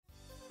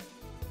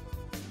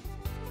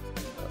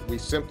We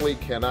simply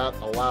cannot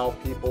allow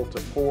people to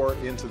pour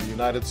into the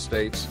United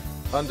States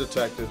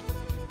undetected,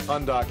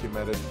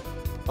 undocumented,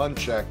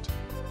 unchecked.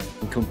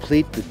 And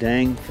complete the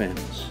dang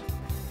fence.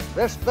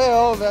 This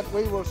bill that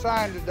we will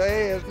sign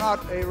today is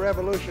not a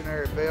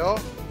revolutionary bill.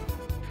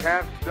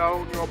 Cast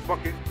down your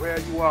bucket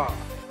where you are.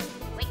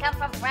 We come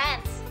from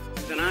France.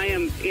 And I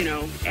am,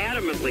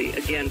 adamantly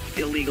against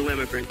illegal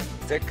immigrants.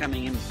 They're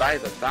coming in by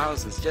the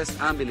thousands,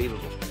 just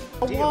unbelievable.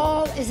 A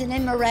wall is an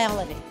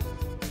immorality.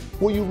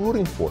 Who are you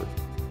rooting for?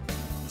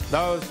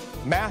 Those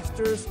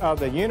masters of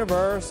the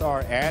universe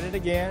are at it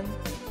again.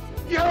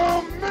 You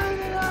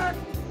maniac!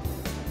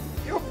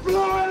 You blew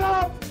it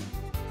up!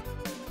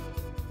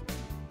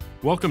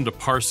 Welcome to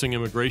Parsing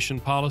Immigration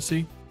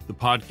Policy, the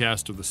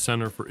podcast of the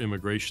Center for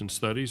Immigration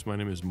Studies. My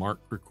name is Mark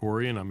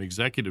Krikorian. I'm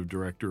Executive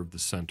Director of the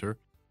Center.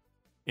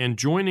 And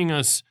joining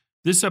us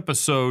this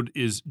episode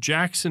is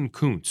Jackson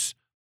Koontz.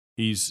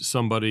 He's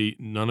somebody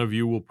none of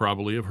you will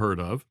probably have heard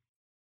of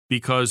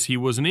because he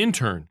was an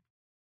intern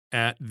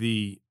at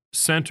the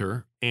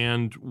center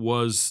and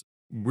was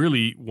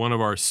really one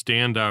of our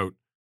standout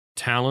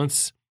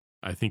talents.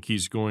 I think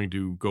he's going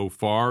to go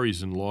far.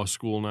 He's in law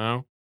school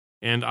now.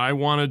 And I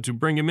wanted to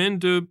bring him in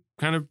to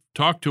kind of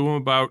talk to him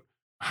about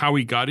how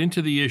he got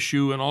into the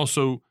issue and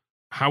also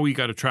how he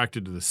got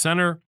attracted to the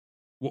center.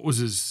 What was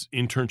his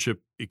internship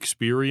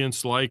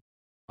experience like?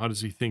 How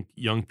does he think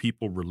young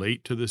people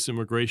relate to this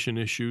immigration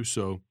issue?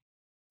 So,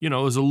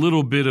 there's a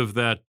little bit of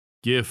that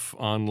GIF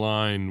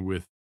online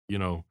with,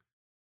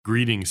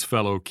 greetings,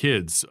 fellow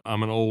kids.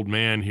 I'm an old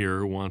man here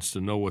who wants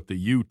to know what the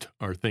Ute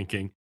are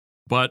thinking.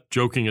 But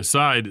joking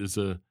aside, is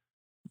a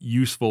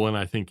useful and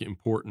I think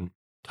important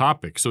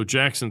topic. So,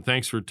 Jackson,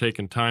 thanks for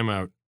taking time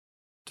out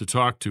to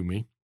talk to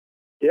me.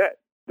 Yeah,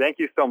 thank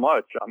you so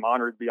much. I'm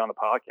honored to be on the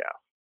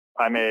podcast.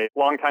 I'm a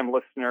longtime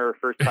listener,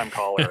 first-time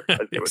caller,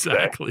 as you would say.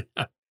 Exactly.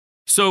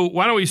 So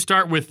why don't we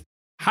start with,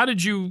 how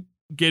did you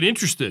get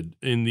interested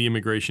in the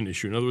immigration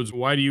issue? In other words,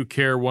 why do you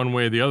care one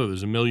way or the other?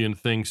 There's a million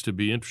things to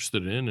be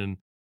interested in. And,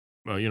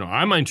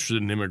 I'm interested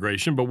in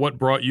immigration, but what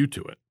brought you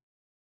to it?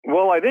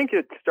 Well, I think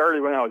it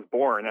started when I was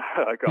born,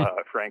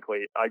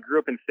 frankly. I grew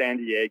up in San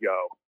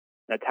Diego,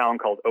 in a town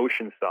called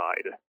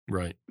Oceanside.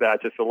 Right.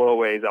 That's just a little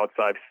ways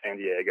outside San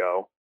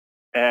Diego.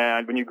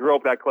 And when you grow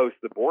up that close to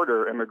the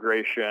border,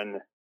 immigration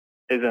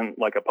isn't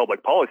like a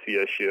public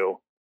policy issue.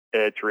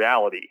 It's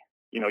reality.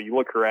 You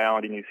look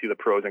around and you see the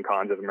pros and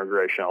cons of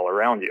immigration all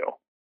around you.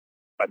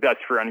 My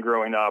best friend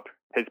growing up,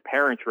 his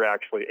parents were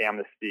actually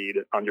amnestied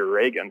under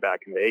Reagan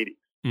back in the 80s.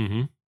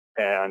 Mm-hmm.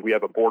 And we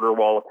have a border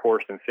wall, of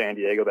course, in San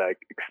Diego that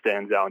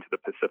extends out into the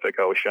Pacific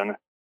Ocean.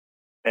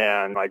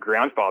 And my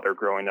grandfather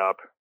growing up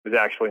was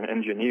actually an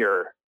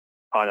engineer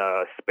on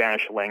a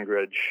Spanish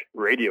language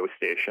radio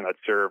station that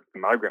served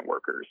migrant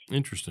workers.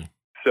 Interesting.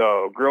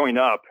 So growing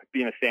up,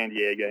 being a San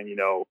Diegan,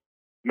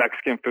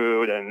 Mexican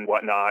food and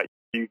whatnot,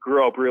 you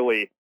grew up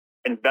really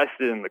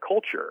invested in the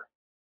culture.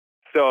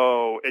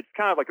 So it's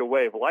kind of like a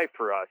way of life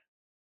for us.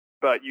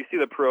 But you see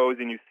the pros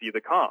and you see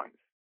the cons.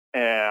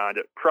 And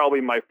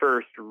probably my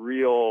first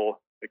real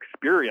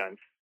experience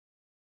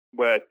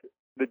with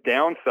the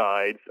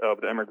downsides of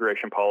the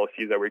immigration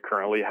policies that we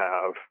currently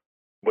have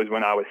was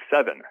when I was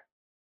 7.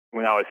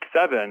 When I was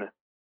 7,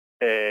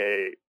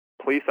 a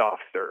police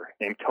officer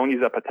named Tony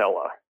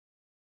Zapatella,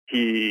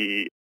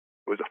 he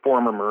was a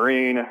former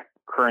Marine,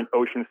 current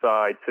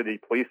Oceanside City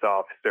police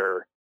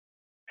officer,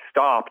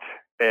 stopped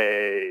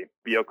a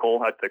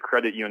vehicle at the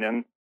credit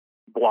union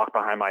block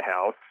behind my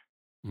house,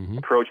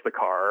 approached the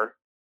car,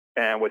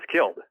 and was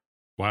killed.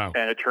 Wow.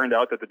 And it turned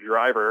out that the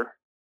driver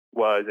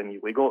was an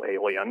illegal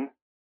alien,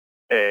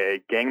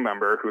 a gang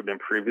member who had been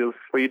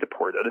previously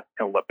deported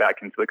and let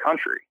back into the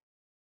country.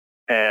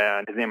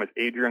 And his name was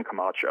Adrian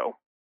Camacho.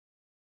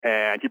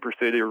 And he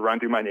proceeded to run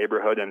through my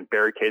neighborhood and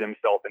barricade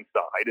himself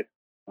inside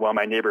one of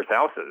my neighbor's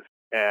houses.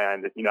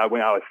 And,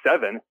 when I was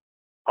 7,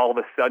 all of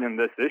a sudden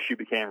this issue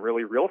became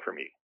really real for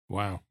me.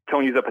 Wow.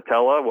 Tony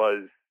Zapatella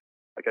was,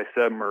 like I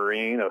said,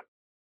 Marine, a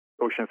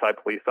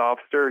Oceanside police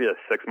officer. He had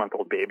a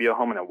 6-month-old baby at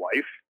home and a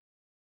wife.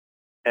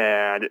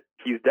 And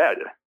he's dead.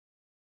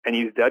 And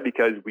he's dead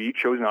because we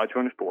chose not to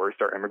enforce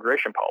our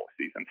immigration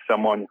policies. And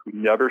someone who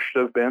never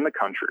should have been in the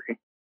country,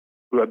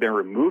 who had been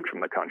removed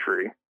from the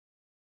country,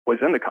 was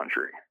in the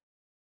country.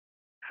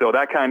 So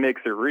that kind of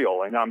makes it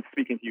real. And I'm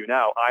speaking to you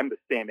now. I'm the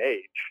same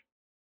age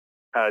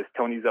as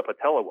Tony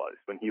Zapatella was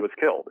when he was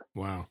killed.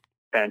 Wow.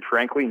 And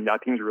frankly,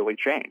 nothing's really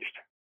changed.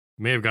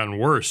 May have gotten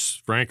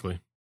worse,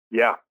 frankly.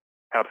 Yeah,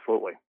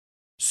 absolutely.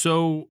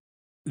 So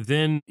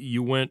then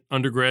you went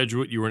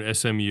undergraduate, you were in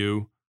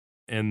SMU,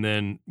 and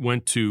then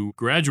went to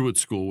graduate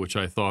school, which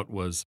I thought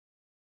was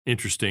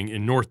interesting,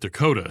 in North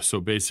Dakota. So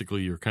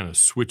basically you're kind of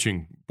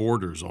switching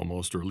borders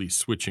almost, or at least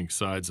switching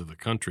sides of the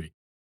country.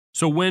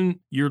 So when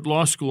you're at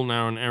law school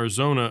now in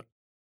Arizona,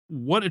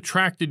 what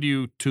attracted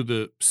you to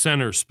the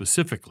center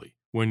specifically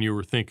when you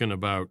were thinking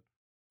about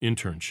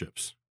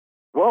internships?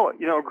 Well,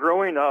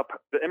 growing up,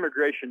 the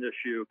immigration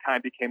issue kind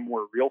of became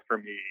more real for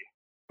me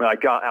when I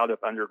got out of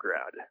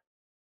undergrad.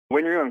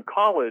 When you're in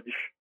college,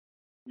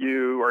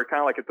 you are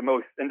kind of like at the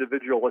most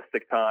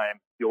individualistic time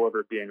you'll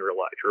ever be in your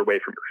life. You're away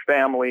from your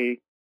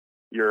family.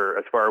 You're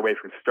as far away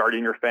from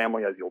starting your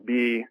family as you'll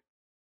be.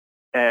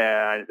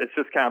 And it's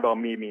just kind of about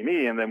me, me,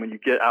 me. And then when you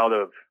get out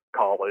of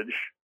college,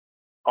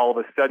 all of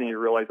a sudden you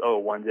realize, oh,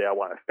 one day I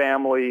want a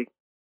family.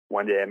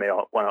 One day I may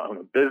want to own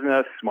a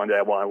business. One day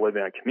I want to live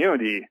in a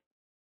community.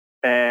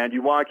 And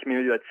you want a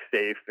community that's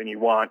safe, and you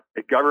want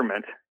a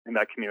government in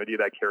that community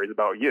that cares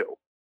about you.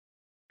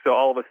 So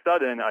all of a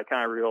sudden, I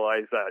kind of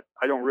realized that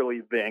I don't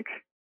really think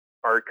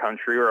our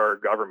country or our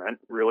government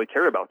really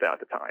cared about that at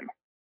the time.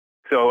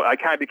 So I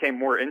kind of became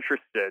more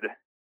interested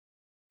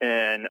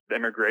in the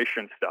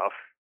immigration stuff,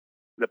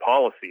 the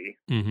policy.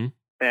 Mm-hmm.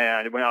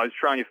 And when I was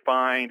trying to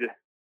find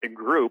a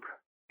group,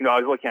 I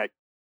was looking at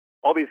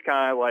all these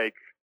kind of like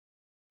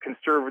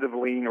conservative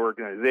leaning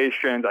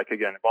organizations I could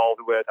get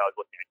involved with. I was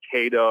looking at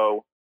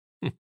Cato,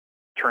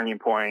 Turning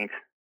Point.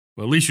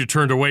 Well, at least you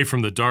turned away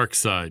from the dark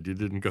side. You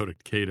didn't go to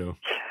Cato.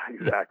 Yeah,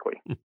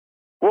 exactly.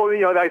 Well,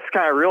 I just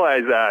kind of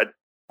realized that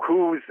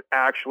who's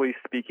actually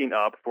speaking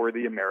up for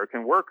the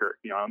American worker?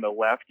 On the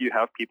left, you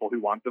have people who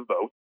want the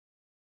vote.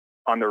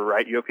 On the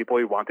right, you have people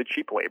who want the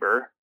cheap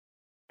labor.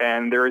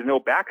 And there is no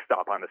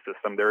backstop on the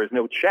system. There is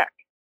no check.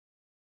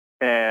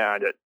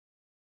 And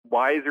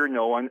why is there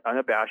no one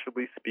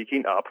unabashedly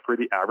speaking up for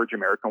the average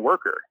American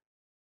worker?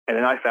 And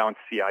then I found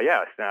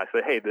CIS, and I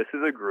said, hey, this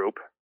is a group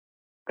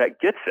that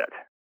gets it.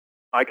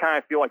 I kind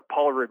of feel like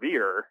Paul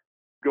Revere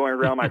going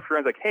around my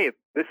friends like, hey,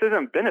 this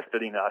isn't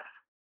benefiting us.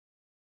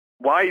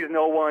 Why is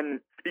no one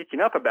speaking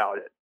up about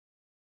it?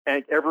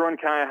 And everyone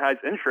kind of has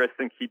interest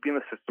in keeping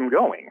the system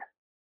going.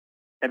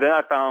 And then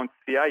I found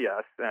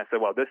CIS, and I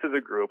said, well, this is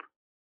a group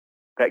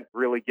that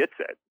really gets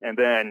it. And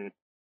then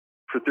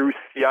through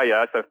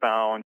CIS, I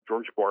found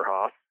George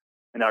Borjas,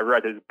 and I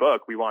read his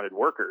book, We Wanted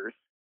Workers.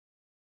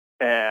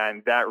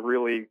 And that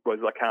really was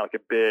kind of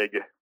like a big,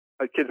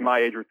 kids my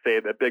age would say,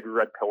 the big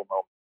red pill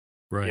moment.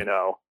 Right.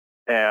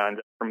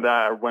 And from that,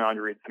 I went on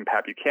to read some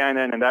Pat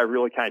Buchanan, and that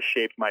really kind of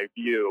shaped my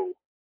view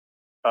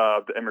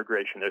of the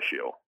immigration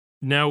issue.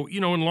 Now,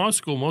 in law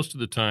school, most of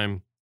the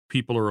time,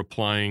 people are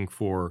applying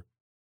for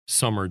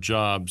summer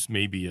jobs,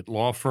 maybe at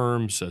law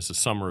firms as a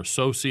summer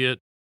associate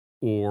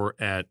or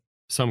at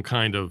some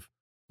kind of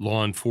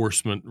law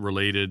enforcement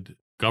related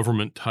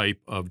government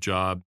type of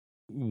job.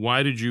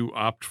 Why did you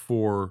opt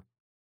for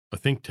a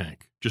think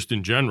tank? Just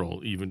in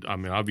general,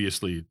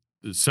 obviously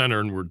the center,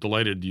 and we're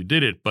delighted you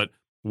did it, but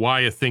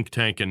why a think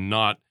tank and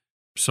not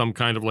some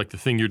kind of like the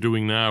thing you're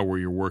doing now where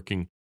you're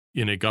working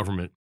in a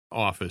government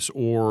office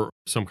or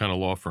some kind of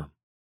law firm?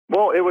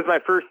 Well, it was my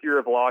first year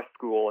of law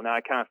school, and I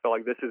kind of felt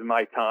like this is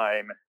my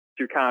time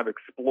to kind of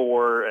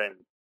explore and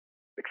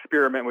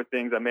experiment with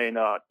things I may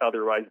not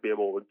otherwise be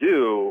able to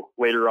do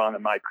later on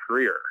in my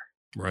career.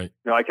 Right.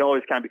 I can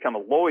always kind of become a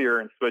lawyer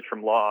and switch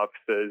from law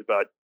offices,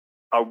 but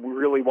I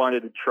really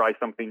wanted to try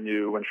something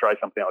new and try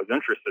something I was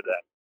interested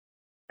in.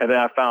 And then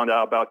I found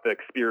out about the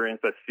experience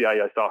that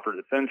CIS offered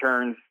its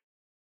interns,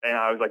 and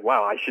I was like,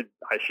 wow, I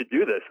should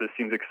do this. This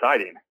seems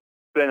exciting.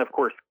 Then, of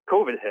course,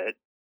 COVID hit.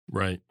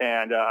 Right.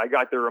 And I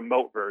got the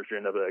remote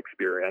version of the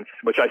experience,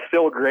 which I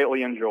still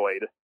greatly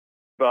enjoyed.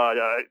 But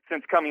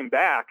since coming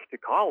back to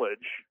college,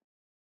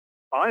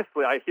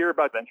 honestly, I hear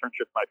about the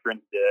internships my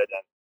friends did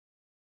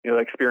and, the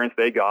experience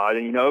they got.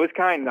 And, it was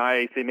kind of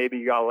nice. They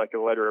maybe got like a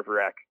letter of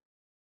rec.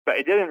 But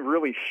it didn't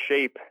really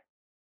shape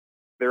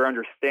their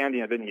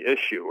understanding of any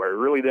issue, or it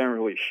really didn't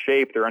really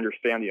shape their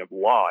understanding of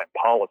law and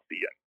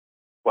policy. And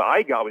what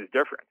I got was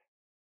different.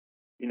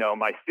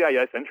 My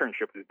CIS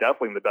internship was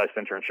definitely the best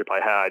internship I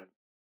had,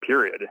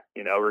 period,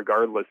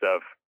 regardless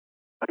of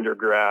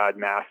undergrad,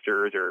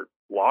 master's, or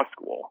law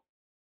school.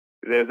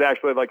 It was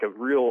actually like a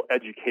real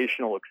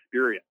educational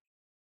experience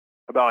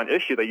about an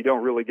issue that you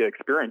don't really get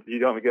experience, you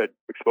don't get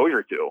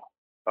exposure to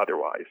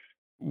otherwise.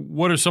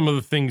 What are some of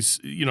the things,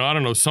 I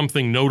don't know,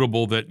 something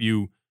notable that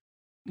you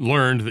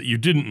learned that you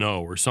didn't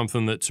know, or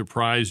something that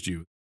surprised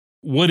you?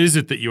 What is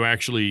it that you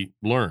actually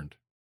learned?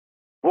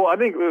 Well, I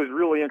think it was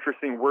really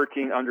interesting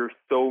working under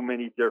so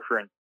many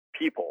different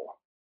people.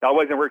 I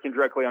wasn't working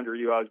directly under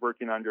you. I was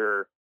working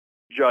under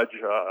Judge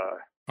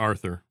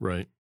Arthur,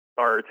 right?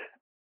 Art.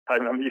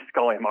 I'm used to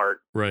calling him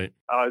Art. Right.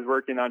 I was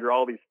working under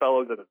all these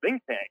fellows at the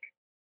think tank,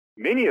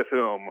 many of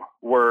whom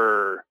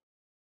were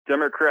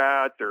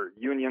Democrats or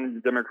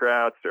union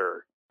Democrats,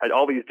 or had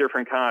all these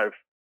different kind of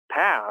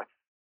paths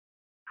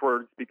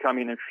towards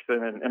becoming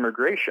interested in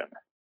immigration.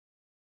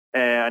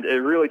 And it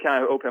really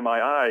kind of opened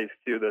my eyes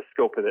to the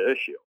scope of the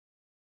issue.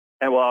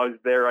 And while I was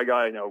there, I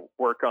got to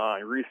work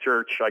on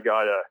research. I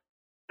got to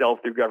delve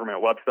through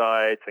government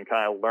websites and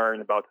kind of learn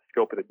about the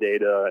scope of the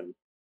data and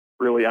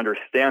really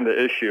understand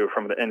the issue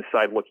from the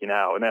inside looking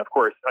out. And then, of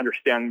course,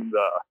 understand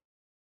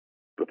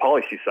the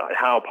policy side,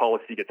 how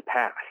policy gets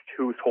passed,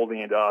 who's holding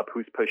it up,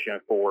 who's pushing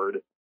it forward.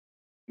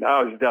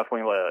 That was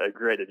definitely a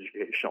great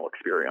educational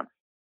experience.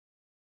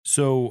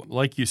 So,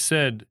 like you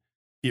said,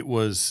 it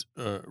was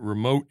a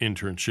remote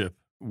internship,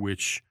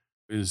 which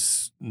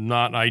is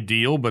not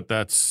ideal, but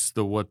that's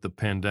what the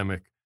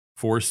pandemic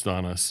forced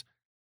on us.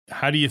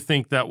 How do you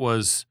think that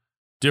was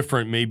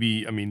different?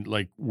 Maybe, I mean,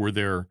 like, were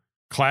there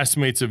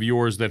classmates of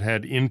yours that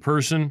had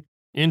in-person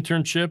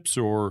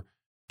internships, or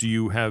do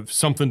you have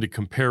something to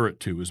compare it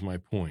to, is my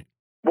point?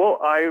 Well,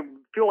 I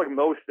feel like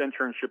most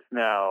internships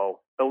now,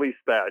 at least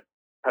that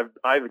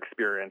I've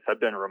experienced, have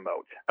been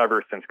remote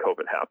ever since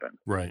COVID happened.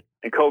 Right.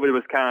 And COVID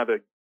was kind of a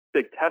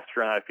big test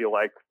run, I feel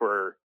like,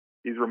 for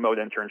these remote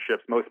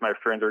internships. Most of my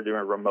friends are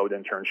doing remote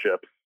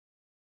internships.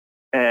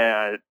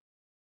 And,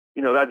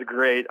 that's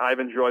great. I've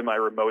enjoyed my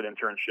remote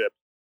internships.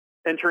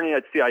 Interning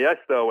at CIS,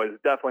 though, was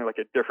definitely like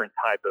a different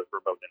type of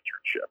remote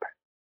internship.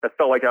 I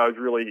felt like I was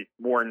really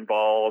more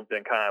involved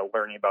in kind of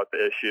learning about the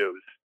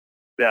issues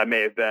that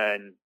may have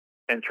been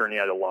interning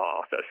at a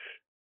law office.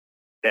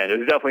 And it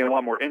was definitely a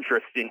lot more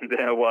interesting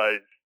than it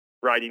was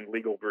writing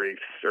legal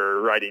briefs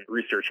or writing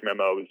research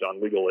memos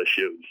on legal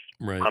issues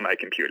on my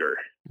computer.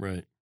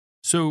 Right.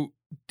 So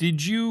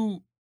did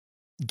you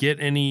get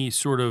any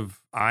sort of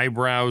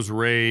eyebrows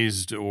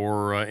raised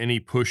or any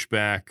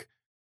pushback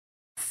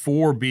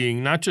for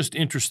being not just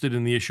interested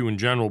in the issue in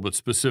general, but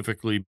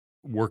specifically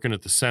working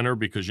at the center?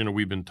 Because,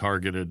 we've been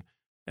targeted,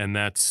 and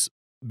that's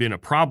been a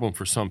problem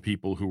for some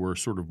people who are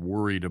sort of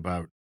worried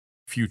about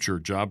future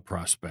job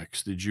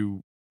prospects. Did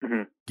you,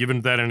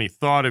 given that any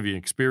thought, have you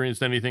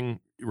experienced anything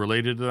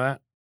related to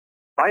that?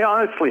 I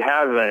honestly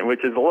haven't,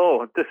 which is a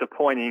little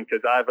disappointing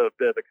because I have a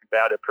bit of a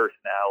combative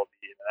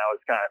personality, and I was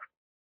kind of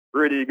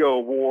ready to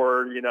go to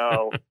war,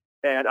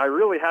 and I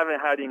really haven't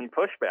had any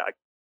pushback.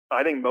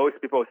 I think most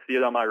people see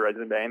it on my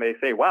resume and they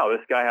say, wow,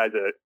 this guy has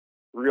a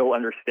real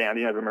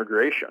understanding of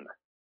immigration.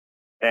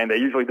 And they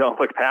usually don't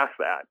look past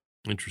that.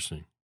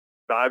 Interesting.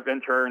 I've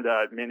interned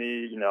at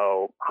many,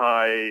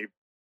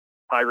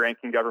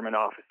 high-ranking government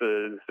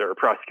offices or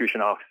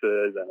prosecution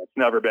offices, and it's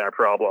never been a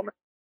problem.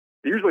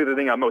 Usually the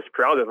thing I'm most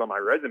proud of on my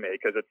resume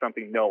because it's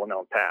something no one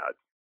else has.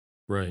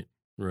 Right,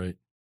 right.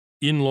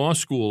 In law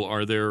school,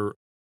 are there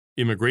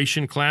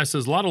immigration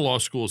classes? A lot of law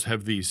schools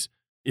have these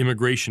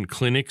immigration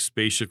clinics,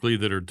 basically,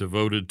 that are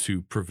devoted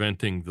to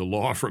preventing the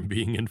law from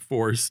being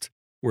enforced,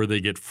 where they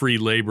get free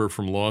labor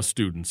from law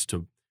students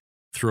to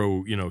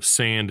throw,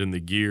 sand in the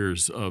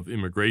gears of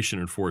immigration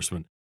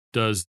enforcement.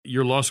 Does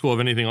your law school have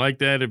anything like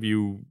that? Have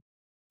you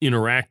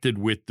interacted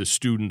with the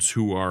students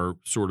who are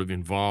sort of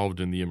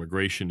involved in the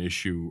immigration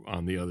issue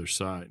on the other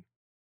side?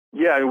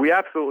 Yeah, we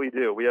absolutely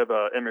do. We have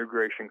an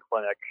immigration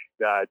clinic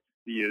that's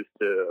used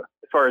to,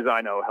 as far as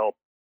I know, help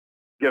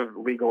give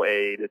legal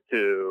aid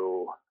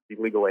to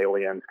illegal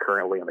aliens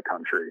currently in the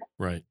country.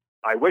 Right.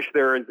 I wish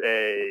there was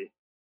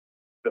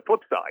the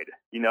flip side,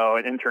 an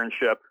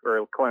internship or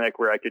a clinic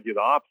where I could do the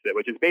opposite,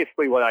 which is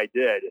basically what I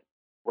did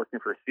working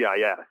for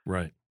CIS.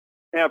 Right.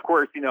 And of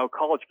course,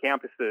 college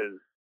campuses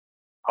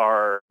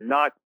are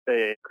not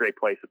a great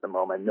place at the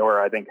moment,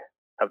 nor I think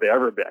have they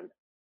ever been.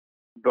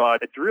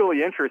 But it's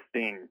really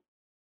interesting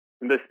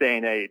in this day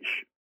and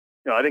age.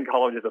 I think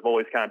colleges have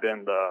always kind of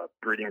been the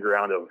breeding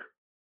ground of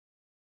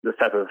this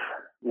type of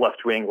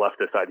left-wing,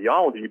 leftist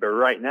ideology. But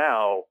right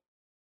now,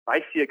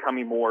 I see it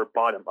coming more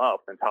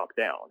bottom-up than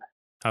top-down.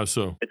 How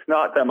so? It's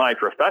not that my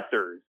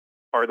professors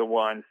are the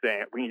ones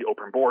saying, we need to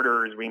open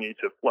borders, we need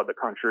to flood the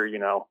country,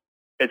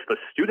 It's the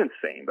students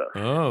saying this.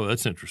 Oh,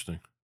 that's interesting.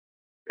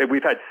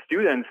 We've had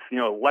students,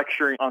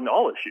 lecturing on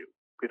all issues.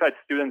 We've had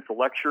students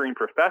lecturing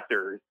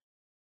professors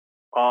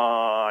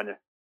on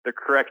the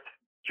correct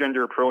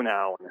gender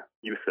pronoun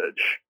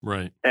usage.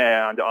 Right.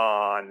 And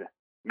on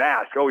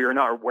mask. Oh, you're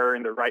not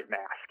wearing the right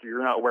mask.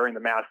 You're not wearing the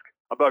mask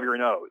above your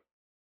nose.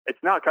 It's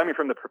not coming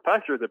from the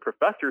professor. The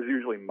professor is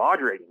usually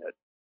moderating it.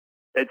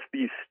 It's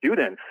these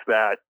students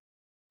that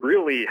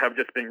really have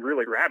just been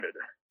really rabid.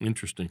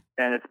 Interesting.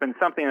 And it's been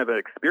something of an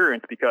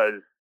experience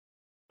because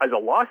as a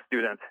law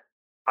student,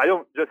 I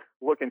don't just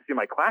look and see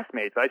my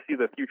classmates. I see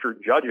the future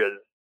judges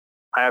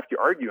I have to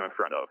argue in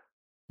front of.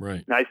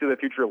 Right. And I see the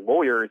future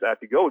lawyers I have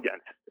to go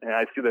against. And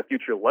I see the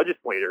future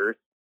legislators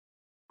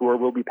who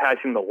will be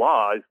passing the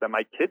laws that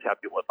my kids have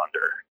to live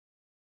under.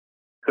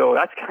 So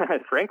that's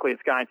frankly,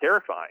 it's kind of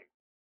terrifying.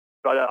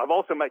 But I've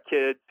also met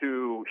kids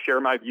who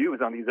share my views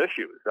on these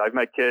issues. I've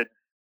met kids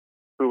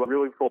who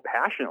really feel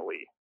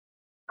passionately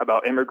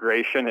about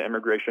immigration and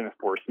immigration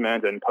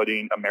enforcement and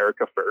putting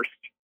America first.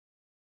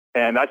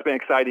 And that's been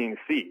exciting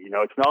to see.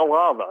 It's not a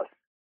lot of us,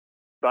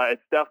 but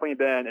it's definitely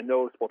been a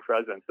noticeable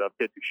presence of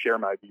kids who share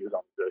my views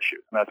on these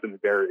issues. And that's been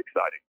very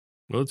exciting.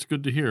 Well, it's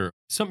good to hear.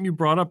 Something you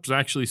brought up is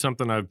actually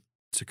something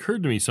it's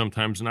occurred to me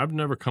sometimes, and I've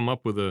never come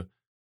up with a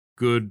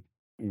good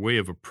way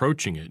of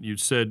approaching it. You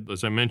said,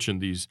 as I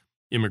mentioned, these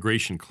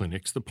immigration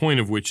clinics, the point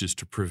of which is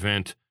to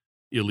prevent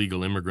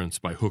illegal immigrants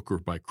by hook or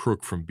by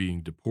crook from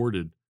being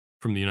deported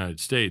from the United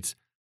States.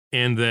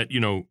 And that,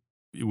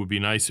 it would be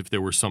nice if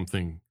there were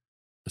something,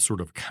 a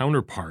sort of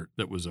counterpart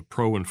that was a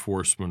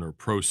pro-enforcement or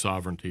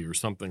pro-sovereignty or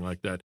something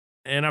like that.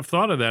 And I've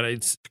thought of that.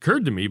 It's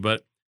occurred to me,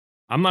 but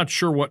I'm not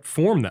sure what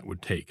form that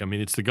would take. I mean,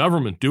 it's the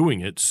government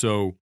doing it.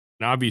 So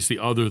obviously,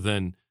 other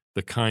than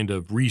the kind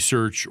of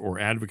research or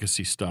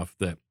advocacy stuff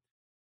that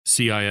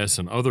CIS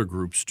and other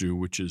groups do,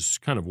 which is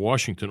kind of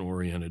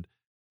Washington-oriented,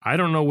 I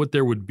don't know what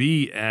there would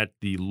be at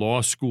the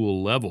law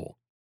school level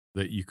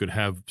that you could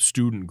have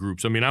student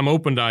groups. I mean, I'm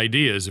open to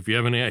ideas. If you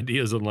have any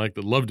ideas, I'd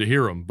love to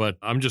hear them, but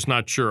I'm just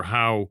not sure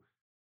how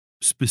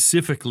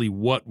specifically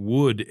what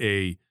would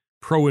a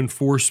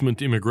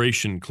pro-enforcement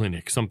immigration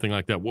clinic, something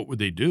like that, what would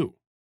they do,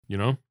 you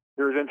know?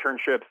 There's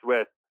internships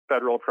with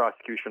federal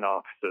prosecution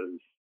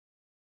offices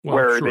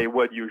where they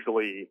would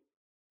usually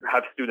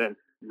have students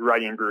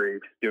writing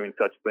briefs, doing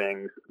such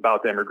things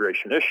about the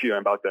immigration issue and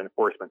about the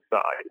enforcement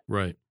side.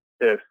 Right.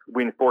 If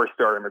we enforced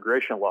our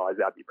immigration laws,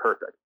 that'd be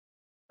perfect.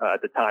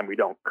 At the time, we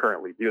don't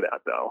currently do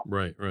that, though.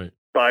 Right.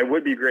 But it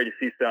would be great to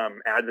see some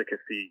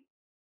advocacy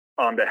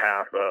on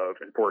behalf of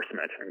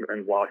enforcement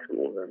in law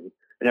schools. And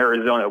in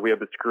Arizona, we have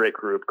this great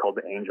group called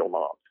the Angel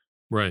Moms.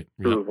 Right.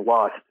 Who've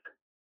lost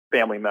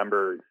family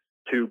members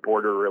to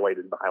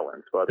border-related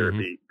violence, whether it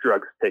be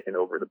drugs taking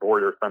over the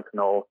border,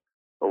 fentanyl,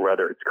 or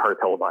whether it's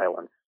cartel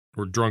violence.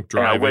 Or drunk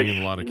driving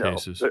in a lot of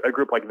cases. A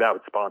group like that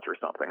would sponsor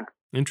something.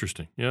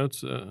 Interesting. Yeah,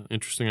 it's an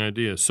interesting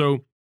idea.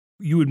 So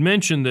you had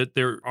mentioned that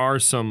there are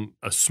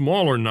a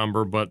smaller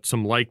number, but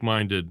some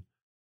like-minded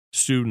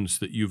students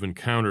that you've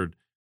encountered.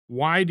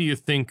 Why do you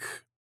think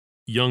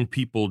young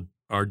people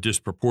are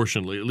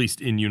disproportionately, at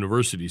least in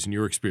universities, in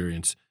your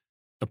experience,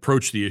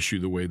 approach the issue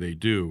the way they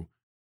do?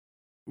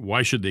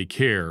 Why should they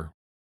care?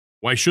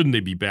 Why shouldn't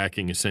they be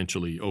backing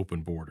essentially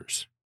open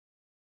borders?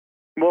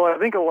 Well, I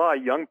think a lot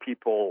of young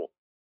people,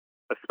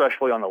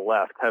 especially on the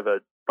left, have a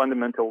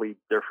fundamentally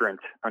different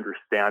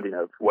understanding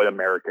of what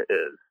America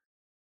is,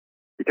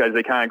 because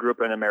they kind of grew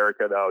up in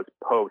America that was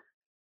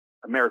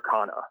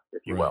post-Americana,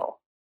 if you will.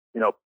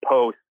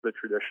 Post the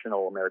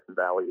traditional American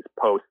values,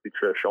 post the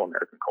traditional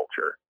American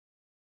culture.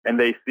 And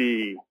they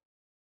see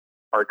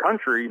our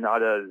country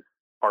not as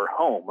our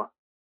home,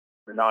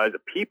 not as a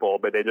people,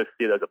 but they just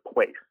see it as a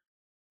place.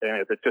 And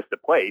if it's just a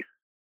place,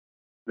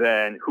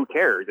 then who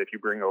cares if you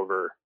bring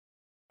over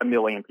 1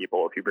 million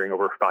people, if you bring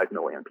over 5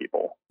 million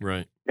people?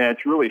 Right. And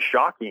it's really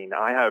shocking.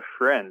 I have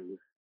friends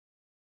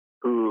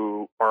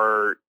who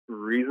are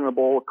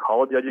reasonable,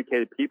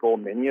 college-educated people,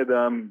 many of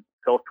them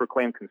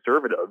self-proclaimed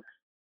conservatives,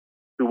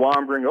 who want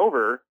to bring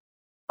over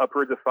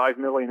upwards of 5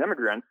 million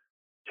immigrants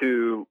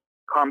to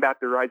combat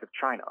the rise of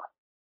China.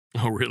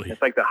 Oh, really?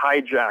 It's like to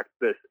hijack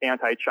this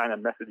anti-China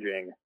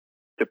messaging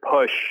to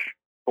push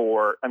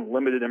for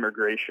unlimited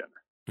immigration.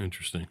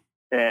 Interesting.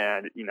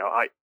 And,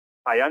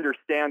 I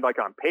understand,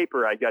 on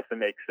paper, I guess it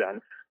makes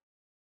sense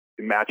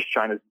to match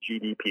China's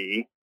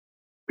GDP.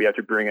 We have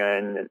to bring in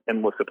an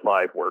endless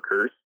supply of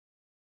workers.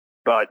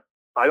 But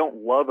I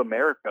don't love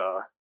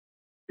America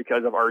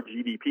because of our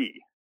GDP.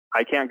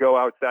 I can't go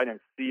outside and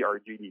see our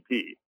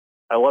GDP.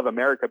 I love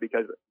America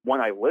because, one,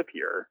 I live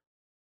here,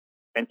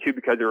 and two,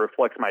 because it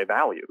reflects my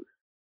values.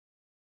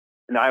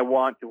 And I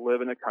want to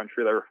live in a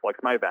country that reflects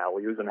my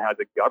values and has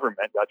a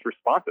government that's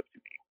responsive to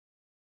me.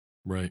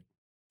 Right.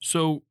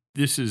 So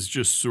this is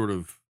just sort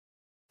of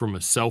from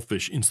a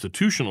selfish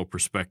institutional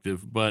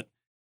perspective, but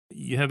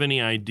you have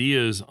any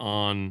ideas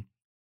on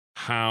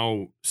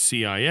how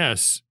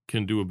CIS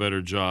can do a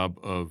better job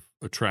of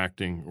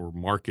attracting or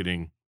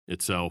marketing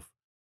itself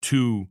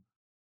to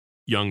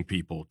young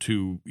people,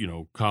 to,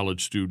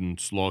 college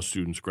students, law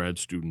students, grad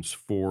students,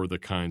 for the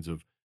kinds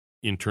of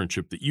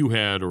internship that you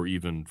had, or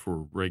even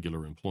for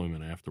regular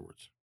employment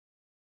afterwards?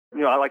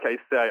 Like I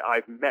said,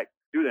 I've met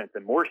students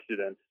and more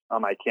students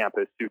on my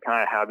campus who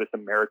kind of have this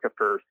America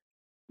First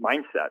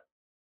mindset.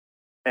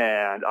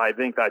 And I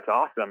think that's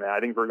awesome. And I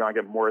think we're going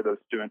to get more of those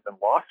students in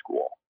law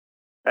school.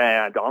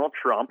 And Donald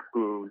Trump,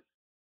 who's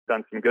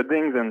done some good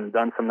things and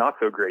done some not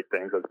so great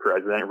things as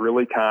president,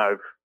 really kind of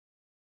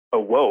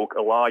awoke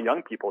a lot of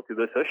young people to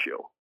this issue.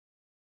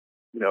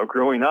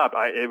 Growing up,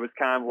 it was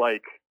kind of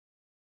like,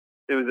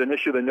 it was an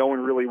issue that no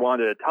one really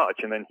wanted to touch.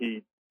 And then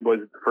he was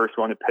the first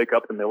one to pick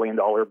up the $1 million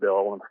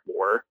bill on the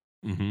floor.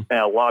 Mm-hmm. And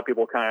a lot of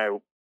people kind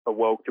of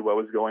awoke to what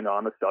was going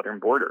on the southern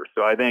border.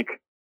 So I think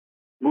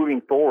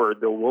moving forward,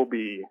 there will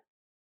be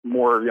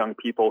more young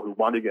people who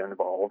want to get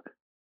involved.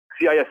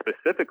 CIS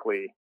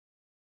specifically,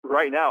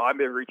 right now, I've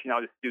been reaching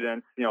out to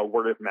students,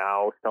 word of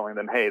mouth, telling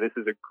them, hey, this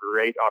is a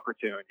great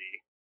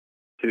opportunity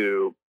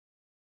to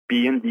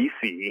be in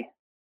DC,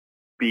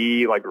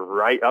 be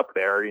right up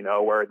there,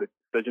 where the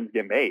decisions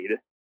get made.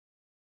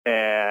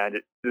 And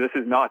this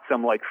is not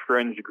some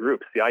fringe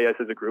group. CIS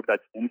is a group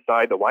that's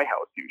inside the White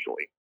House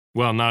usually.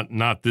 Well,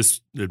 not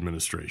this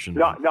administration.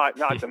 Not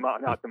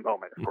the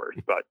moment, of course,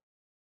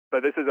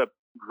 but this is a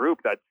group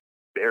that's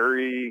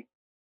very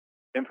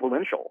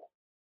influential.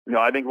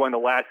 I think one of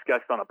the last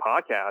guests on a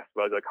podcast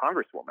was a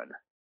congresswoman.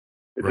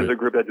 This is a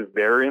group that is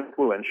very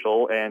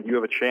influential, and you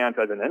have a chance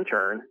as an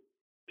intern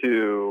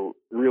to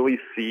really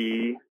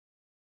see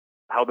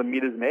how the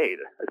meat is made,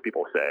 as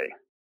people say.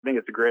 I think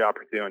it's a great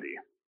opportunity.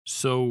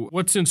 So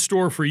what's in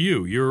store for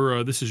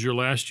you? This is your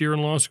last year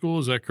in law school,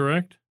 is that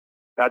correct?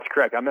 That's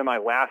correct. I'm in my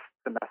last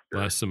semester.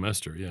 Last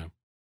semester, yeah.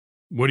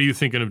 What are you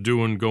thinking of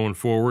doing going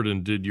forward,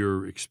 and did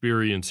your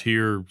experience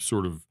here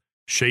sort of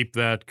shape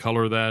that,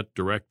 color that,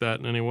 direct that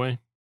in any way?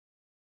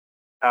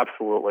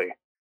 Absolutely.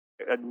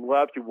 I'd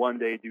love to one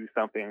day do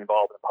something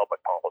involved in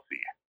public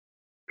policy,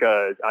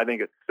 because I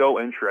think it's so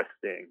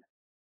interesting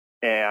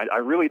And I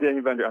really didn't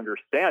even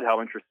understand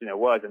how interesting it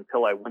was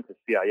until I went to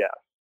CIS.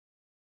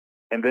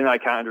 And then I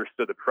kind of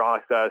understood the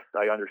process.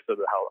 I understood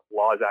how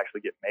laws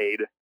actually get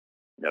made.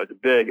 It's a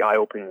big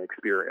eye-opening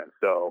experience.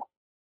 So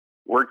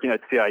working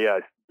at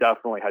CIS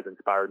definitely has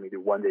inspired me to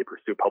one day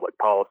pursue public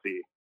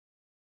policy.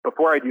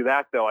 Before I do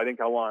that, though, I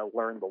think I want to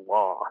learn the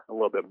law a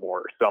little bit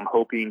more. So I'm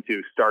hoping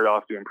to start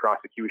off doing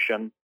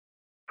prosecution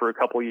for a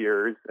couple of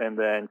years and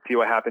then see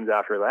what happens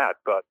after that.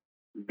 But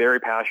very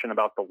passionate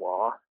about the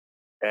law.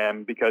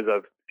 And because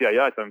of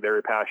CIS, I'm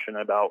very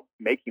passionate about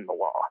making the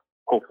law,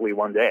 hopefully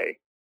one day.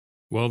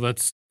 Well,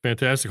 that's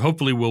fantastic.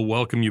 Hopefully we'll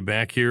welcome you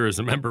back here as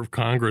a member of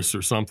Congress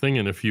or something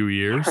in a few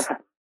years.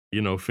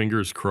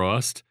 Fingers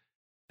crossed.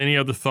 Any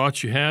other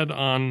thoughts you had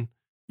on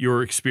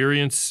your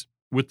experience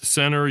with the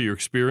center, your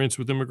experience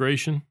with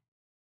immigration?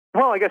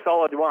 Well, I guess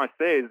all I want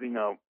to say is,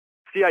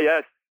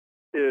 CIS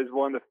is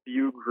one of the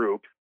few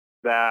groups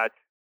that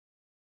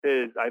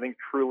is, I think,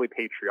 truly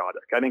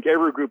patriotic. I think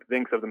every group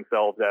thinks of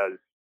themselves as,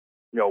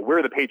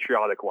 we're the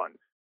patriotic ones.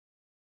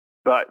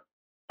 But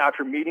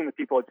after meeting the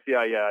people at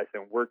CIS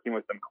and working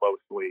with them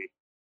closely,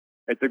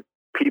 it's the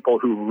people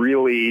who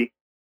really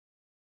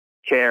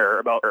care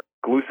about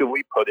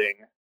exclusively putting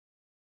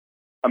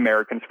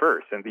Americans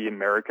first and the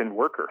American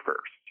worker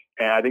first.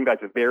 And I think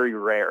that's very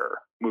rare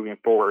moving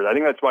forward. I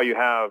think that's why you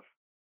have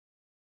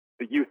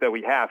the youth that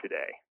we have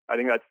today. I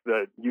think that's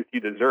the youth you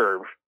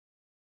deserve,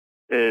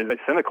 is a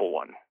cynical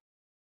one.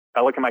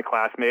 I look at my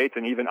classmates,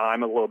 and even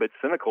I'm a little bit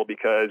cynical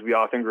because we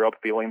often grow up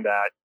feeling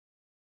that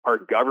our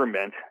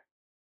government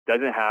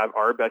doesn't have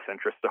our best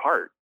interests at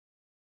heart.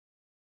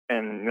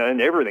 And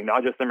everything,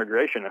 not just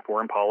immigration and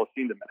foreign policy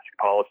and domestic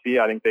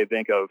policy. I think they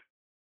think of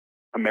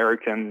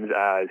Americans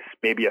as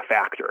maybe a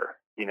factor,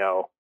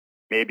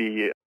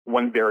 maybe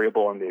one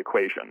variable in the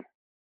equation.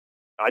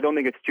 I don't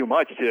think it's too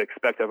much to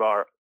expect of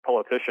our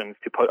politicians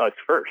to put us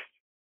first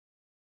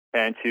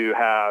and to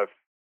have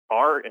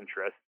our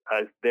interests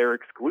as their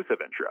exclusive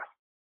interest.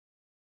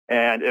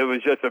 And it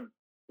was just a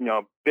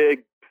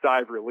big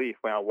sigh of relief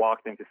when I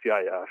walked into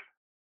CIS,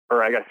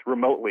 or I guess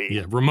remotely.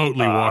 Yeah,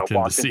 remotely walked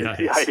into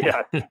CIS.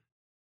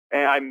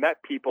 And I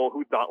met people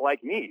who thought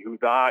like me, who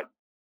thought,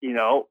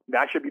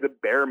 that should be the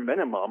bare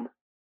minimum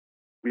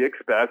we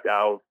expect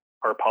out of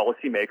our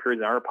policymakers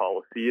and our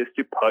policy is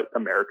to put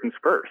Americans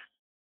first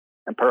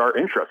and put our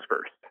interests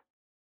first,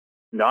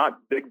 not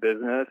big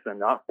business and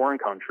not foreign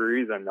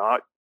countries and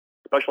not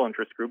special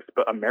interest groups,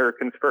 but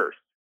Americans first.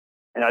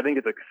 And I think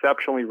it's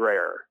exceptionally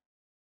rare.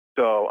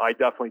 So I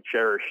definitely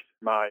cherished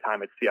my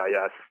time at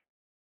CIS.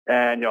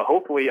 And,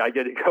 hopefully I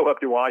get to go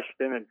up to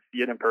Washington and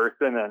see it in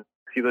person and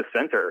see the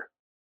center.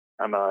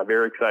 I'm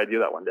very excited to do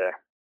that one day.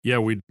 Yeah,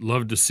 we'd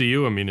love to see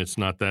you. I mean, it's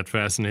not that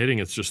fascinating.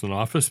 It's just an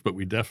office, but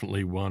we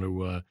definitely want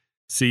to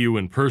see you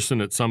in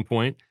person at some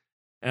point.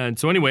 And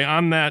so anyway,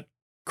 on that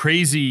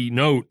crazy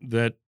note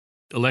that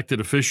elected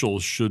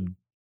officials should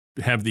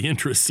have the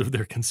interests of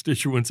their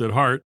constituents at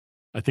heart,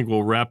 I think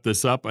we'll wrap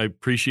this up. I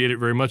appreciate it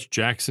very much.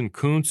 Jackson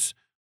Koontz,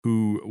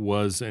 who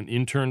was an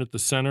intern at the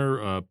center,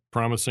 a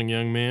promising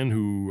young man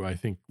who I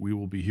think we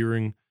will be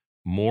hearing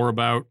more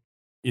about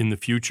in the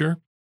future.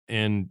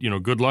 And,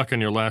 good luck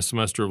on your last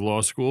semester of law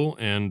school.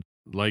 And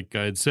like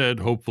I had said,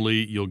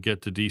 hopefully you'll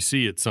get to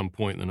D.C. at some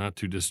point in the not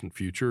too distant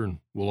future, and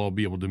we'll all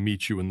be able to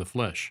meet you in the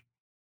flesh.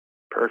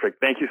 Perfect.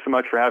 Thank you so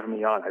much for having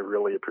me on. I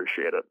really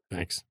appreciate it.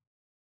 Thanks.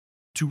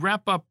 To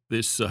wrap up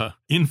this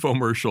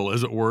infomercial,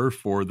 as it were,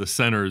 for the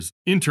center's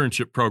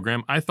internship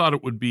program, I thought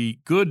it would be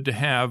good to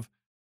have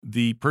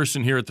the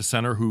person here at the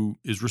center who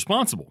is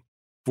responsible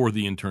for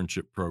the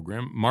internship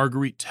program.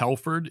 Marguerite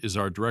Telford is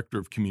our director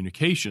of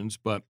communications,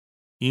 but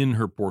in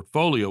her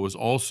portfolio is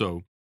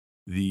also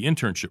the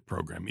internship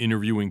program,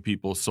 interviewing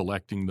people,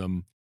 selecting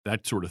them,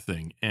 that sort of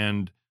thing.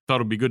 And thought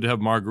it would be good to have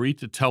Marguerite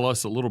to tell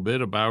us a little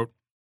bit about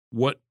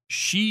what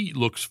she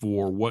looks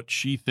for, what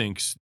she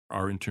thinks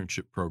our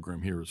internship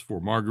program here is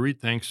for. Marguerite,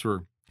 thanks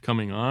for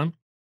coming on.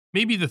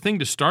 Maybe the thing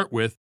to start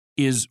with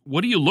is,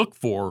 what do you look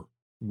for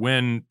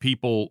when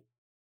people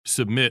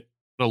submit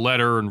a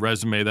letter and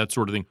resume, that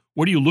sort of thing?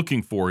 What are you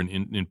looking for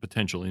in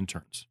potential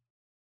interns?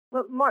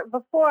 Well, Mark,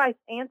 before I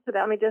answer that,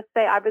 let me just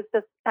say I was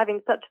just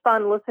having such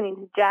fun listening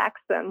to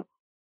Jackson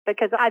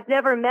because I've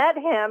never met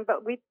him,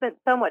 but we spent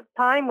so much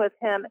time with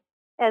him.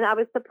 And I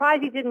was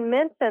surprised he didn't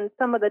mention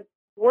some of the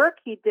work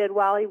he did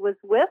while he was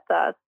with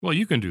us. Well,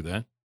 you can do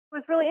that. It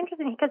was really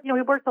interesting because, he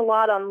worked a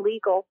lot on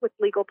legal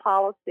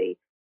policy,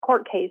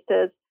 court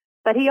cases,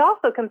 but he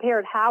also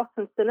compared House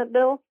and Senate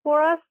bills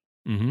for us.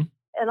 Mm-hmm.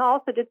 And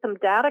also did some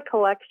data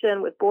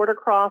collection with border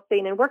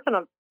crossing and worked on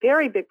a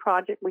very big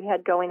project we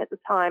had going at the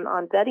time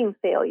on vetting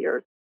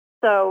failures.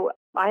 So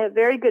I have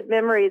very good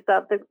memories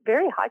of the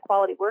very high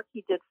quality work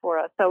he did for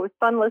us. So it was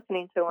fun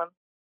listening to him.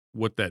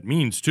 What that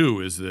means,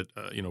 too, is that,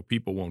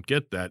 people won't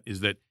get that, is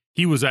that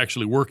he was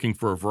actually working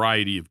for a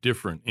variety of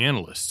different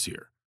analysts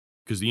here.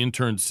 Because the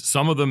interns,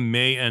 some of them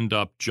may end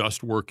up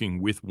just working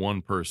with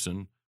one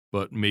person,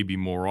 but maybe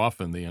more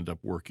often they end up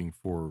working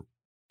for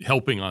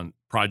helping on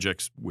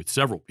projects with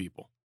several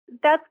people.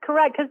 That's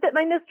correct, because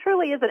this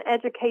truly is an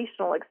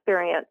educational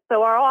experience.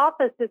 So our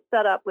office is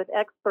set up with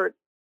experts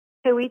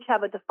who each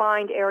have a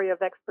defined area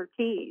of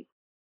expertise.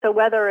 So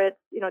whether it's,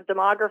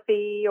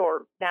 demography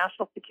or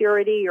national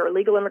security or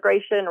legal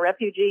immigration,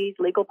 refugees,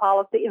 legal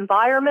policy,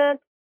 environment,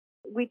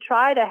 we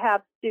try to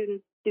have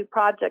students do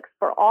projects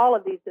for all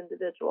of these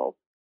individuals.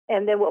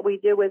 And then what we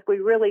do is we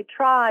really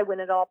try, when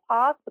at all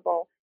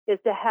possible, is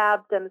to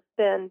have them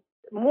spend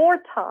more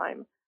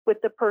time with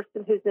the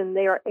person who's in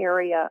their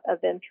area of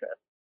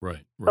interest.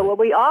 Right. So what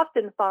we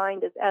often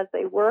find is as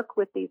they work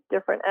with these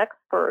different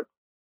experts,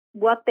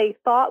 what they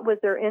thought was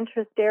their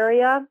interest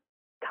area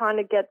kind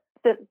of gets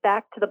sent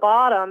back to the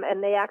bottom,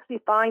 and they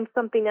actually find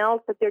something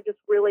else that they're just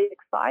really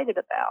excited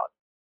about.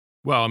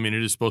 Well, it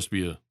is supposed to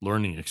be a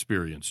learning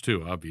experience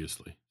too,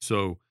 obviously.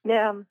 So,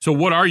 yeah. So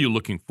what are you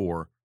looking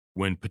for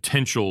when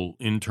potential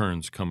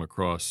interns come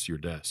across your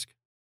desk?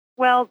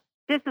 Well,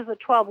 this is a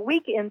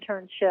 12-week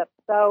internship,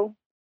 so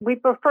we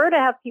prefer to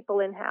have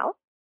people in-house,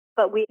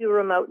 but we do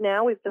remote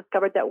now. We've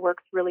discovered that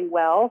works really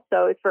well.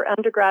 So it's for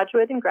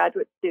undergraduate and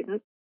graduate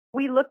students.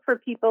 We look for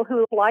people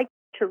who like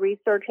to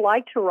research,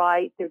 like to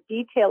write, they're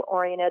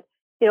detail-oriented.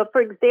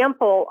 For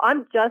example,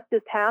 I'm just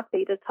as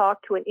happy to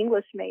talk to an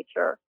English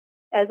major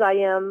as I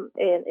am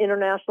an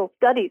international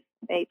studies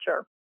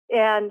major.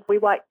 And we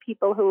like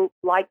people who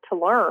like to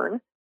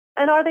learn.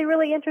 And are they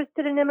really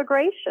interested in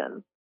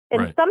immigration?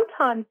 And right.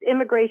 Sometimes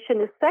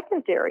immigration is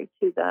secondary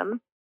to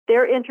them.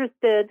 They're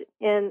interested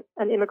in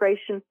an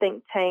immigration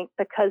think tank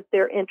because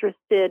they're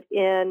interested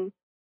in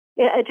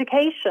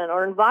education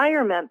or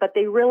environment, but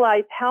they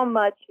realize how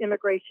much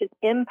immigration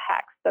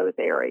impacts those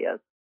areas.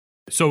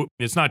 So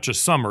it's not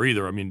just summer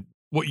either.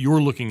 What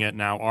you're looking at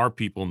now are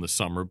people in the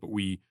summer, but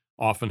we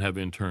often have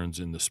interns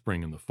in the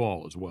spring and the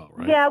fall as well,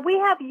 right? Yeah, we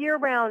have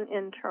year-round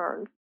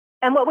interns.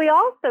 And what we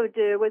also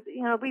do is,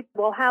 we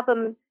will have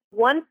them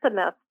one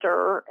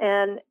semester,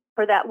 and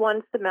for that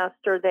one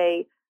semester,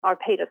 they are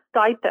paid a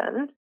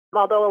stipend,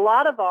 although a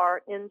lot of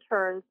our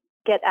interns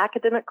get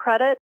academic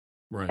credit.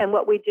 Right. And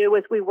what we do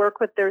is we work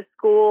with their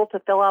school to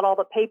fill out all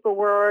the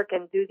paperwork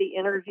and do the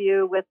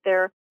interview with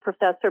their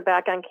professor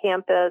back on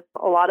campus.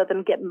 A lot of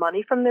them get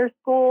money from their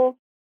school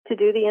to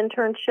do the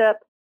internship.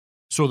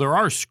 So there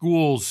are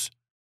schools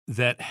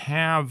that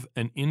have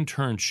an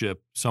internship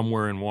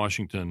somewhere in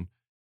Washington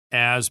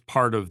as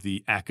part of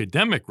the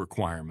academic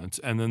requirements,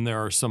 and then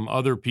there are some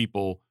other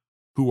people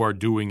who are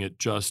doing it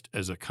just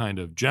as a kind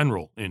of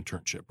general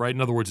internship, right? In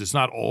other words, it's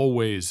not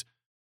always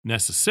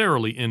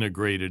necessarily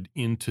integrated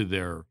into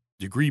their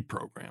degree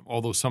program,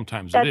 although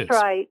sometimes it is.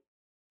 That's right.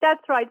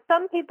 That's right.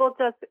 Some people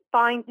just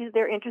find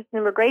their interest in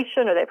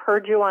immigration, or they've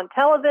heard you on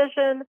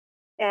television,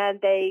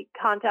 and they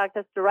contact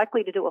us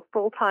directly to do a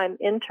full-time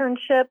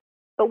internship.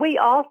 But we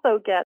also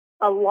get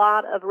a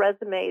lot of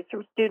resumes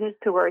from students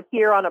who are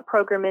here on a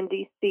program in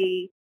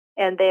D.C.,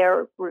 and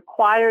they're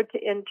required to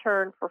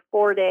intern for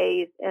 4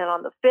 days, and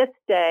on the 5th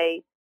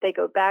day, they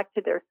go back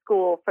to their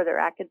school for their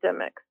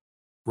academics.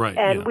 Right.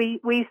 And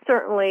we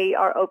certainly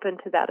are open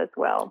to that as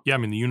well. Yeah,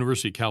 the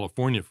University of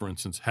California, for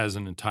instance, has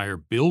an entire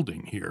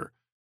building here,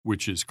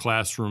 which is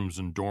classrooms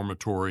and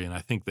dormitory, and I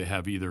think they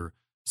have either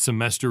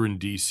semester in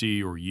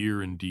D.C. or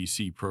year in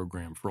D.C.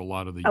 program for a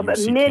lot of the UC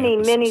but many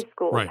campuses.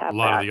 schools right. have a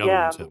lot that, of the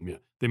other ones have them. Yeah.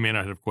 They may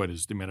not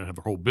have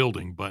a whole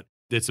building, but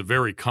it's a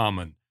very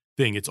common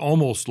thing. It's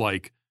almost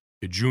like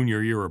a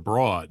junior year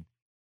abroad,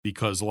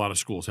 because a lot of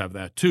schools have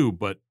that too,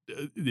 but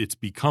it's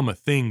become a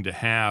thing to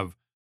have,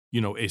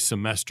 a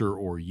semester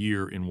or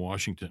year in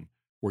Washington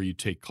where you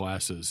take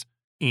classes,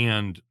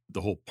 and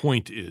the whole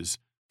point is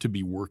to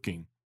be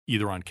working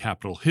either on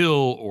Capitol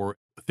Hill or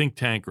a think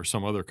tank or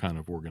some other kind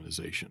of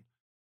organization.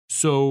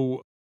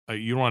 So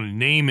you don't want to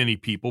name any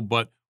people,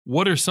 but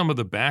what are some of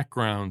the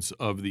backgrounds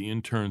of the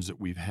interns that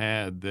we've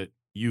had that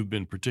you've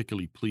been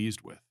particularly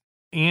pleased with?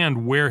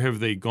 And where have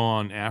they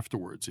gone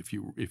afterwards, if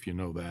you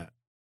know that?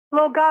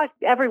 Well, gosh,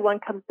 everyone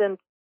comes in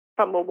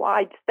from a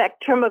wide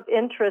spectrum of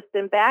interest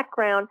and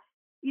background.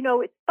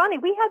 It's funny.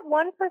 We had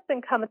one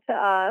person come to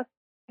us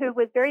who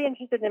was very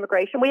interested in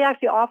immigration. We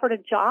actually offered a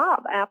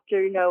job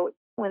after,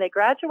 when they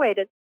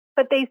graduated.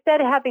 But they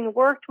said, having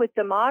worked with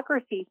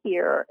demography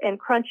here and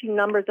crunching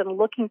numbers and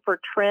looking for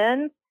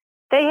trends,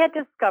 they had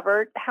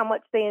discovered how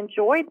much they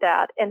enjoyed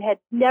that and had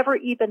never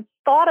even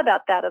thought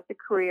about that as a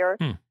career,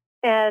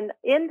 and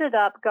ended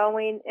up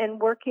going and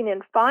working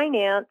in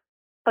finance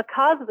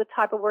because of the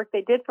type of work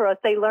they did for us.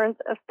 They learned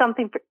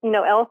something,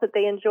 else that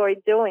they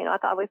enjoyed doing. I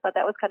always thought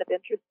that was kind of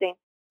interesting.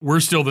 We're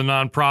still the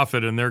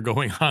nonprofit, and they're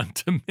going on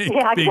to make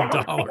big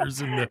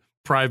dollars in the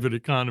private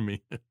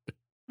economy.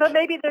 But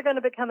maybe they're going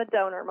to become a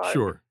donor, Mark.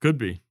 Sure, could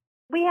be.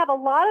 We have a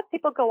lot of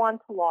people go on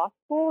to law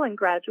school and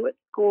graduate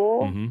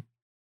school. Mm-hmm.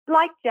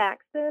 Like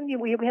Jackson,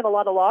 we have a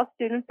lot of law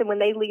students, and when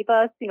they leave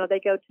us, they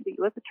go to the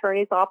U.S.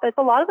 Attorney's Office.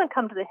 A lot of them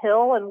come to the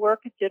Hill and work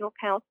as general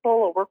counsel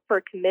or work for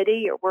a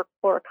committee or work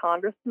for a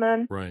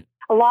congressman. Right.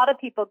 A lot of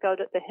people go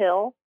to the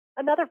Hill.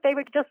 Another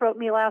favorite just wrote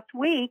me last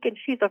week, and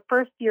she's a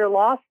first-year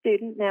law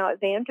student now at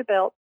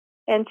Vanderbilt,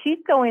 and she's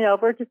going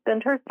over to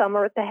spend her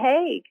summer at The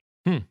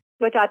Hague,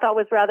 which I thought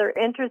was rather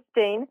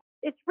interesting.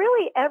 it's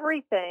really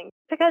everything,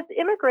 because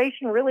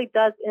immigration really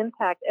does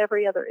impact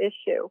every other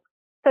issue.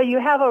 So you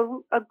have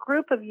a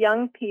group of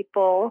young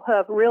people who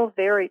have real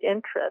varied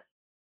interests,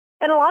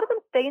 and a lot of them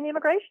stay in the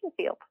immigration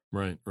field.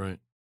 Right, right.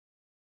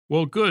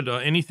 Well, good.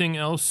 Anything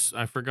else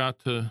I forgot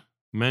to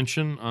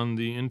mention on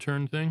the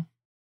intern thing?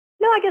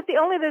 No, I guess the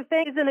only other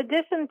thing is, in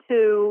addition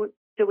to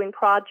doing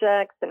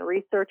projects and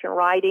research and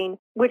writing,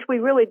 which we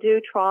really do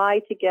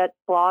try to get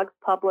blogs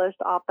published,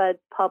 op-eds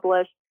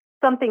published,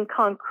 something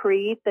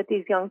concrete that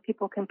these young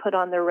people can put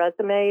on their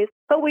resumes.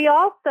 But we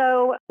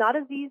also, not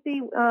as easy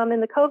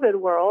in the COVID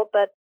world,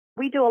 but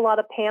we do a lot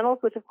of panels,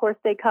 which of course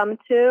they come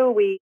to.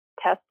 We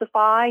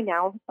testify,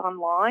 now it's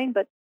online,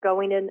 but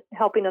going in,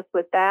 helping us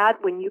with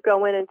that. When you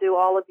go in and do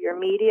all of your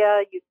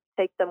media, you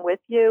take them with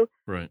you.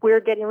 Right. We're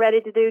getting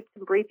ready to do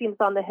some briefings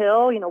on the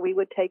Hill. We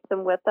would take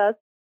them with us.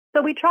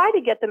 So we try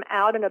to get them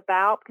out and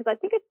about, because I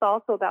think it's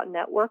also about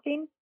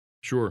networking.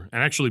 Sure.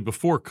 And actually,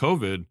 before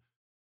COVID,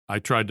 I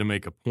tried to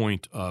make a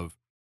point of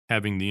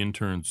having the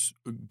interns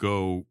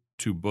go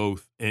to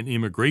both an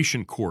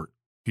immigration court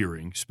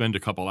hearing, spend a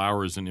couple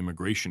hours in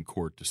immigration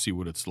court to see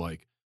what it's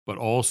like, but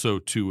also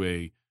to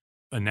a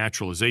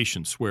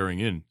naturalization swearing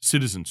in,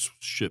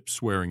 citizenship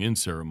swearing in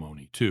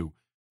ceremony too.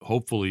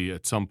 Hopefully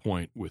at some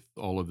point with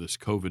all of this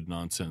COVID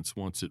nonsense,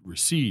 once it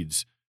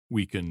recedes,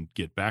 we can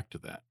get back to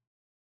that.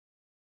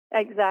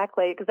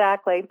 Exactly.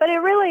 But it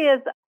really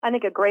is, I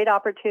think, a great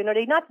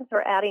opportunity, not just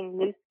for adding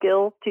new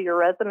skills to your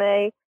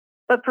resume,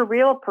 but for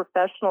real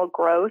professional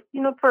growth,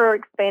 for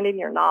expanding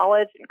your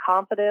knowledge and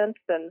confidence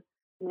and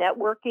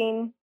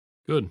networking.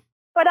 Good.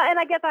 But, and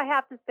I guess I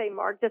have to say,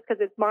 Mark, just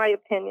because it's my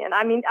opinion,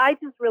 I mean, I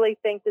just really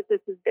think that this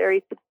is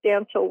very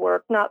substantial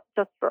work, not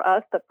just for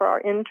us, but for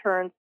our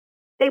interns.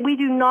 We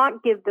do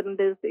not give them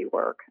busy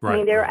work. Right, I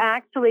mean, they're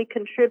actually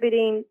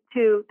contributing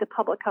to the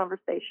public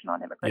conversation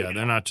on immigration. Yeah,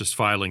 they're not just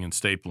filing and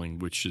stapling,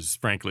 which is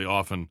frankly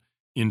often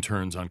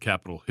interns on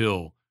Capitol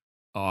Hill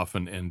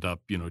often end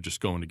up,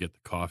 just going to get the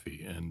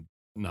coffee and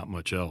not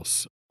much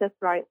else. That's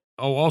right.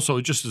 Oh,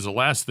 also, just as a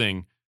last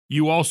thing,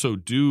 you also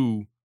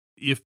do,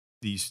 if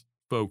these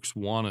folks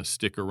want to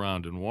stick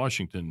around in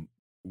Washington,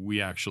 we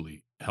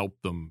actually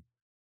help them,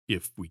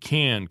 if we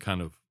can,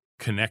 kind of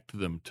connect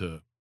them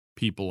to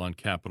people on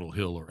Capitol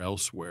Hill or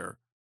elsewhere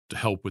to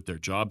help with their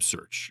job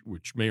search,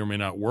 which may or may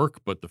not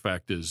work, but the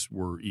fact is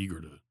we're eager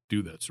to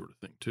do that sort of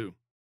thing too.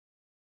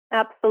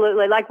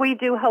 Absolutely. Like, we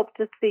do hope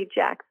to see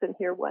Jackson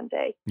here one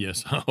day.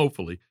 Yes,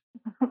 hopefully.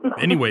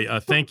 Anyway,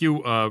 thank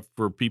you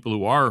for people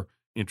who are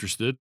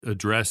interested.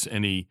 Address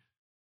any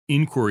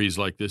inquiries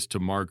like this to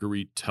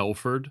Marguerite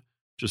Telford.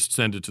 Just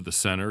send it to the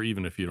center,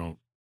 even if you don't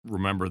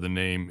remember the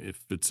name.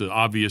 If it's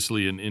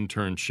obviously an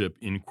internship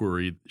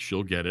inquiry,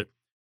 she'll get it.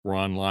 We're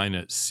online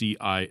at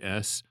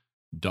cis.org.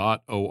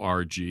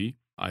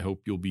 I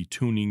hope you'll be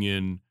tuning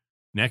in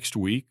next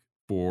week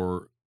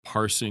for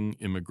Parsing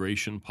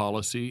Immigration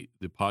Policy,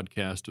 the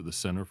podcast of the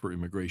Center for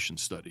Immigration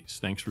Studies.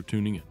 Thanks for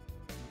tuning in.